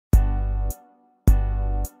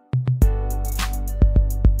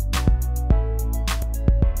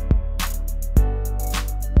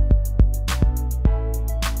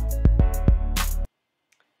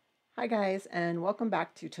Hi guys, and welcome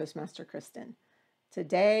back to Toastmaster Kristen.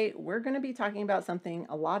 Today we're going to be talking about something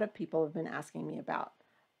a lot of people have been asking me about,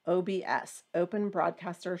 OBS, Open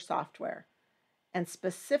Broadcaster Software. And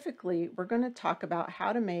specifically, we're going to talk about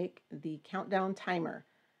how to make the countdown timer.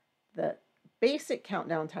 The basic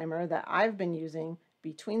countdown timer that I've been using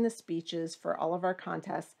between the speeches for all of our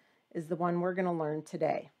contests is the one we're going to learn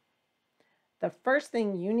today. The first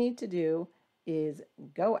thing you need to do is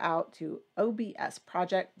go out to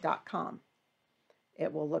obsproject.com.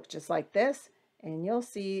 It will look just like this, and you'll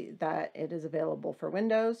see that it is available for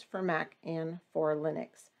Windows, for Mac, and for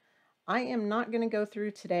Linux. I am not going to go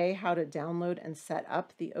through today how to download and set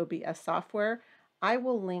up the OBS software. I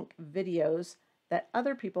will link videos that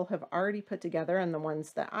other people have already put together and the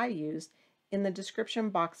ones that I used in the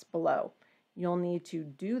description box below. You'll need to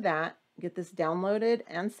do that, get this downloaded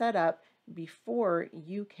and set up before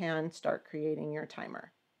you can start creating your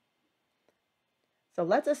timer. So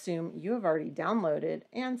let's assume you have already downloaded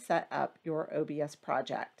and set up your OBS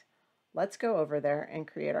project. Let's go over there and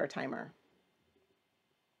create our timer.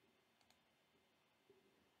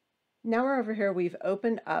 Now we're over here, we've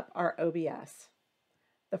opened up our OBS.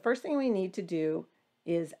 The first thing we need to do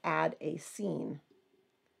is add a scene.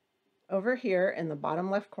 Over here in the bottom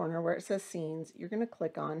left corner where it says scenes, you're going to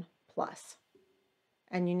click on plus.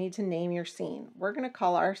 And you need to name your scene. We're going to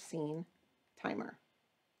call our scene timer.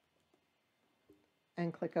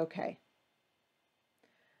 And click OK.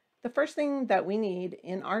 The first thing that we need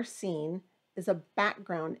in our scene is a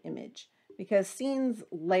background image, because scenes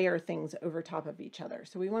layer things over top of each other.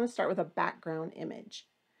 So we want to start with a background image.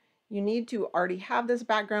 You need to already have this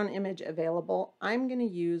background image available. I'm going to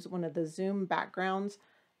use one of the Zoom backgrounds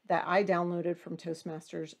that I downloaded from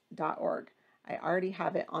Toastmasters.org. I already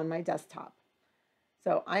have it on my desktop.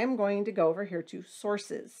 So I am going to go over here to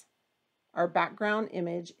sources. Our background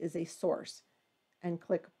image is a source, and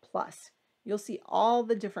click plus. You'll see all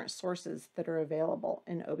the different sources that are available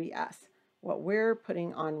in OBS. What we're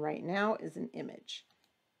putting on right now is an image.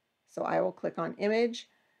 So I will click on image.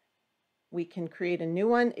 We can create a new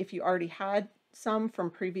one. If you already had some from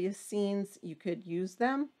previous scenes, you could use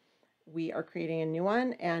them. We are creating a new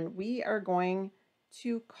one, and we are going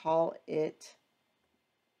to call it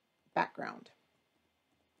background.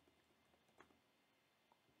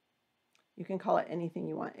 You can call it anything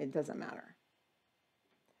you want, it doesn't matter.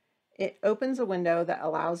 It opens a window that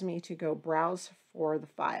allows me to go browse for the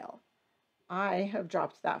file. I have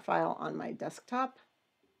dropped that file on my desktop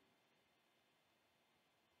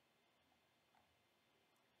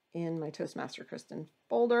in my Toastmaster Kristen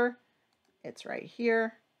folder. It's right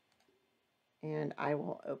here, and I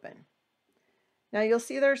will open. Now you'll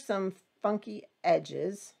see there's some funky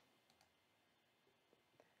edges.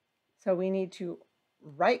 So we need to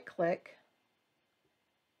right-click,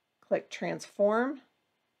 click Transform,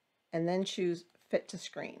 and then choose Fit to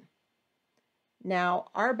Screen. Now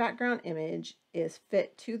our background image is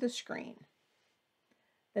fit to the screen.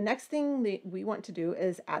 The next thing that we want to do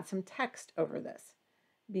is add some text over this.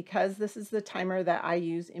 Because this is the timer that I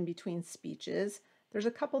use in between speeches, there's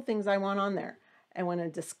a couple things I want on there. I want a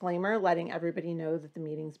disclaimer letting everybody know that the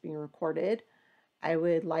meeting's being recorded. I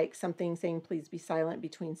would like something saying please be silent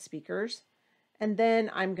between speakers. And then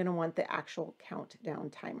I'm going to want the actual countdown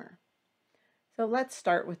timer. So let's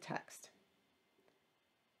start with text.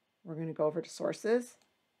 We're going to go over to sources,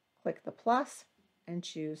 click the plus, and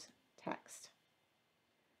choose text.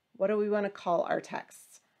 What do we want to call our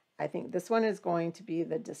texts? I think this one is going to be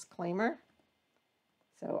the disclaimer.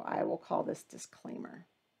 So I will call this disclaimer.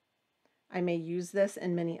 I may use this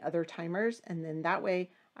in many other timers, and then that way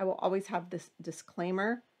I will always have this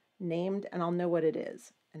disclaimer named and I'll know what it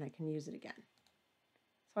is and I can use it again.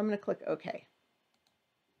 So I'm going to click OK.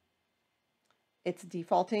 It's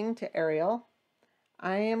defaulting to Arial.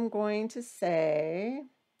 I am going to say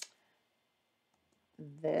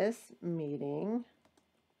this meeting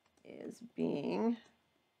is being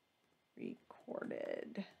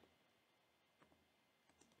recorded.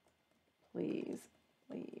 Please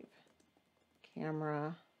leave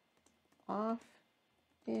camera off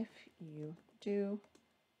if you do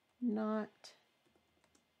not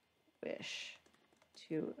wish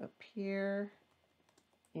to appear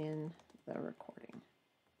in the recording.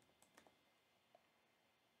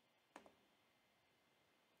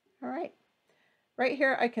 All right. Right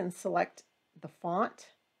here I can select the font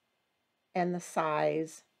and the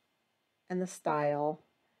size and the style.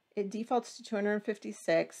 It defaults to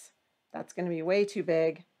 256. That's going to be way too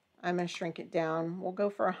big. I'm going to shrink it down. We'll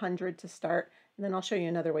go for 100 to start, and then I'll show you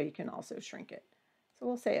another way you can also shrink it. So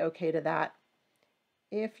we'll say OK to that.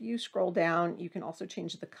 If you scroll down, you can also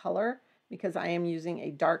change the color. because I am using a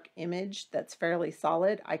dark image that's fairly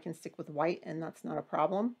solid, I can stick with white and that's not a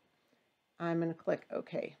problem. I'm going to click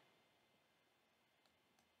OK.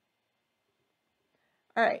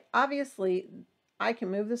 All right, obviously I can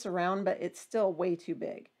move this around, but it's still way too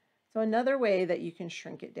big. So another way that you can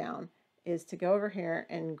shrink it down is to go over here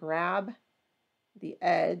and grab the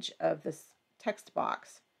edge of this text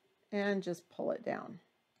box and just pull it down.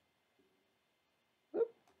 Whoop.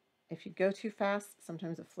 If you go too fast,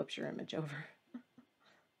 sometimes it flips your image over.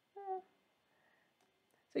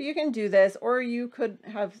 So you can do this, or you could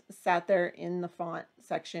have sat there in the font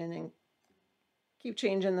section and keep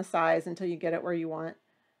changing the size until you get it where you want.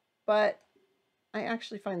 But I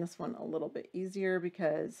actually find this one a little bit easier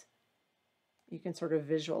because you can sort of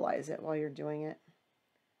visualize it while you're doing it.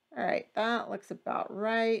 All right, that looks about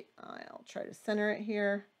right. I'll try to center it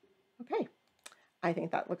here. Okay, I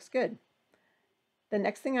think that looks good. The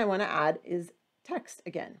next thing I want to add is text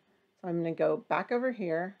again. So I'm going to go back over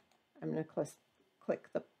here. I'm going to click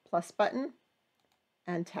the plus button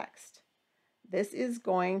and text. This is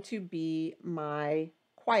going to be my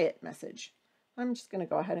quiet message. I'm just going to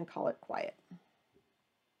go ahead and call it quiet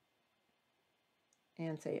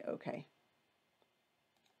and say OK.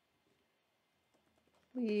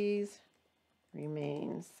 Please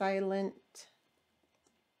remain silent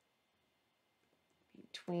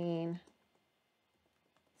between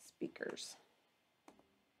speakers.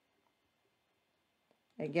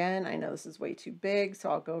 Again, I know this is way too big,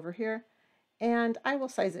 so I'll go over here and I will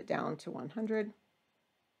size it down to 100.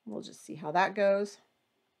 We'll just see how that goes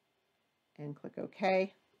and click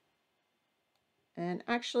OK. And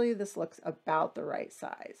actually, this looks about the right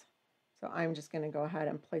size. So I'm just going to go ahead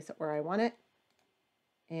and place it where I want it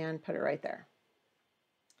and put it right there.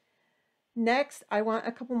 Next, I want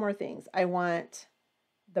a couple more things. I want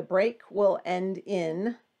the break will end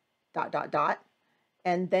in ...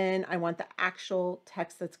 and then I want the actual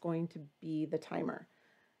text that's going to be the timer.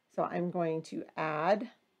 So I'm going to add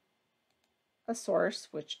a source,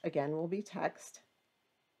 which again will be text.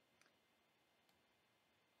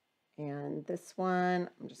 And this one,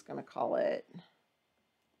 I'm just going to call it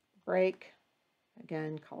break.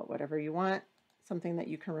 Again, call it whatever you want. Something that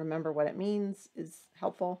you can remember what it means is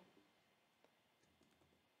helpful.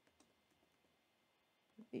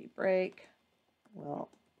 The break will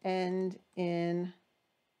end in ...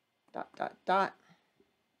 I'm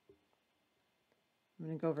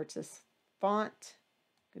going to go over to this font.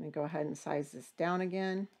 I'm going to go ahead and size this down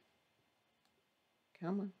again.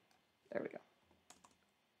 Come on. There we go.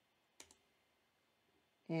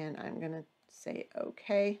 And I'm going to say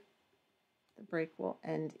OK. The break will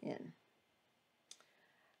end in.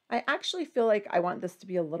 I actually feel like I want this to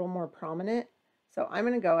be a little more prominent. So I'm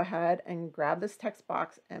going to go ahead and grab this text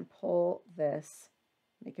box and pull this,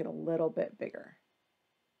 make it a little bit bigger,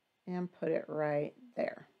 and put it right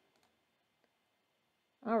there.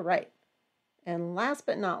 All right. And last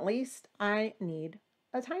but not least, I need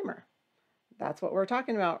a timer. That's what we're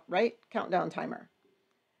talking about, right? Countdown timer.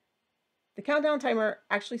 The countdown timer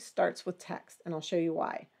actually starts with text, and I'll show you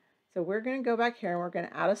why. So we're going to go back here and we're going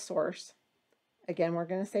to add a source. Again, we're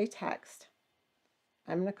going to say text.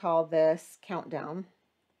 I'm going to call this countdown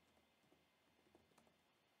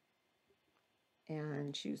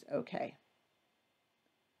and choose OK.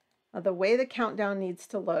 Now the way the countdown needs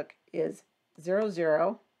to look is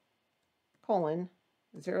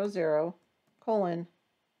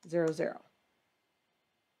 00:00:00:00.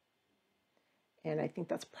 And I think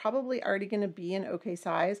that's probably already going to be an OK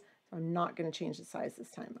size, so I'm not going to change the size this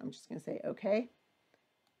time. I'm just going to say OK.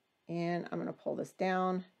 And I'm going to pull this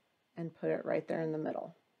down and put it right there in the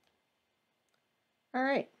middle. All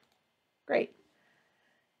right, great.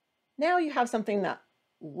 Now you have something that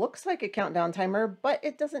looks like a countdown timer, but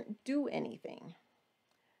it doesn't do anything.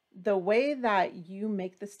 The way that you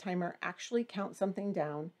make this timer actually count something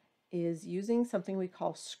down is using something we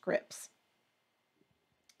call scripts.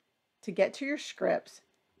 To get to your scripts,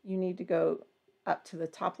 you need to go up to the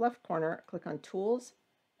top left corner, click on Tools,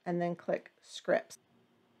 and then click Scripts.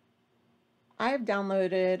 I have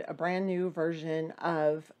downloaded a brand new version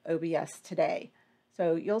of OBS today,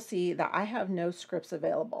 so you'll see that I have no scripts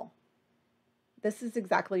available. This is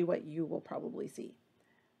exactly what you will probably see.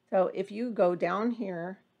 So if you go down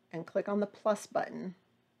here and click on the plus button,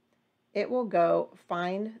 it will go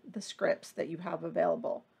find the scripts that you have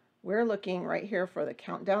available. We're looking right here for the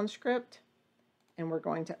countdown script, and we're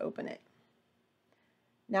going to open it.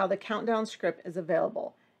 Now the countdown script is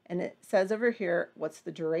available, and it says over here what's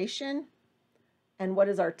the duration and what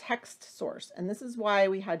is our text source. And this is why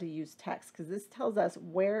we had to use text, because this tells us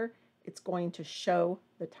where it's going to show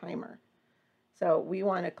the timer. So we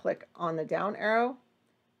want to click on the down arrow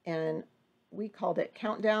and we called it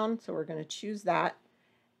countdown, so we're going to choose that.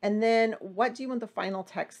 And then what do you want the final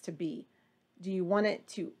text to be? Do you want it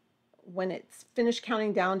to, when it's finished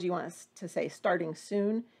counting down, do you want us to say starting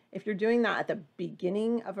soon? If you're doing that at the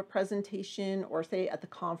beginning of a presentation, or say at the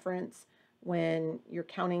conference when you're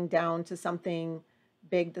counting down to something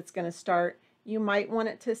big that's going to start, you might want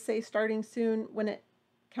it to say starting soon when it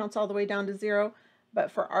counts all the way down to 0.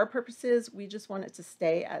 But for our purposes, we just want it to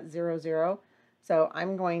stay at 0, 0. So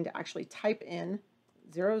I'm going to actually type in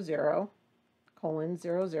 0, 0, colon,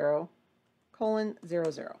 0, 0, colon, 0,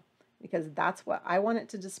 0, because that's what I want it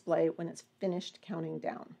to display when it's finished counting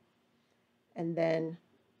down. And then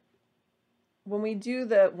when we do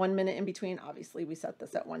the 1 minute in between, obviously we set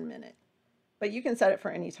this at 1 minute, but you can set it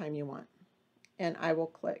for any time you want. And I will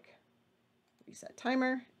click reset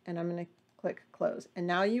timer, and I'm going to click close. And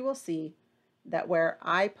now you will see that where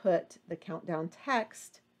I put the countdown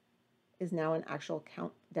text is now an actual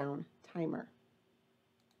countdown timer.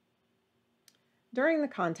 During the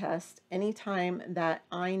contest, anytime that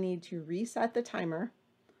I need to reset the timer,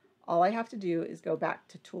 all I have to do is go back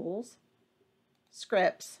to Tools,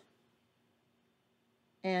 Scripts,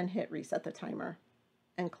 and hit reset the timer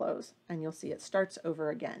and close, and you'll see it starts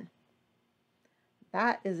over again.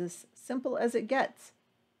 That is as simple as it gets,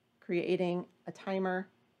 creating a timer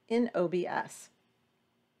in OBS.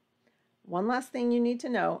 One last thing you need to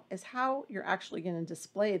know is how you're actually going to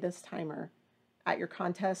display this timer at your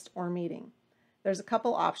contest or meeting. There's a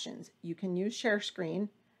couple options. You can use share screen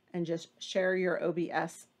and just share your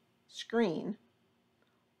OBS screen,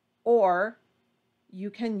 or you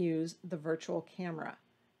can use the virtual camera.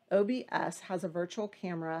 OBS has a virtual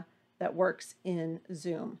camera that works in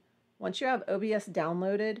Zoom. Once you have OBS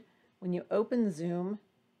downloaded, when you open Zoom,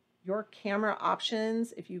 your camera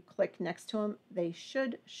options, if you click next to them, they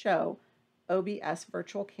should show OBS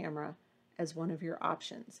virtual camera as one of your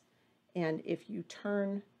options. And if you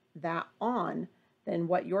turn that on, then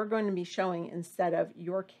what you're going to be showing instead of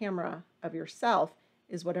your camera of yourself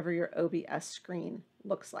is whatever your OBS screen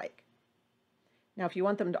looks like. Now, if you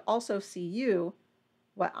want them to also see you,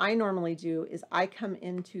 what I normally do is I come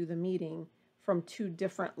into the meeting from 2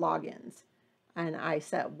 different logins, and I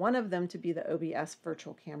set one of them to be the OBS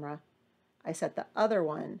virtual camera. I set the other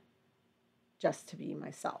one just to be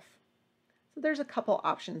myself. So there's a couple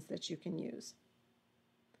options that you can use.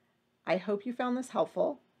 I hope you found this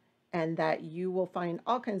helpful and that you will find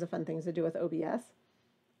all kinds of fun things to do with OBS.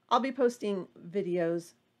 I'll be posting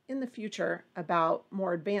videos in the future about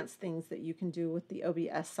more advanced things that you can do with the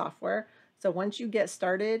OBS software. So once you get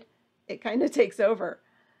started, it kind of takes over.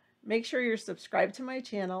 Make sure you're subscribed to my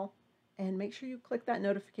channel and make sure you click that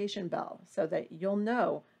notification bell so that you'll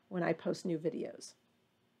know when I post new videos.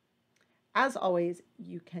 As always,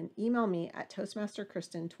 you can email me at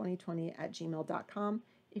toastmasterkristen2020@gmail.com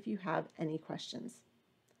if you have any questions.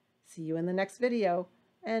 See you in the next video,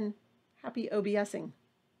 and happy OBSing.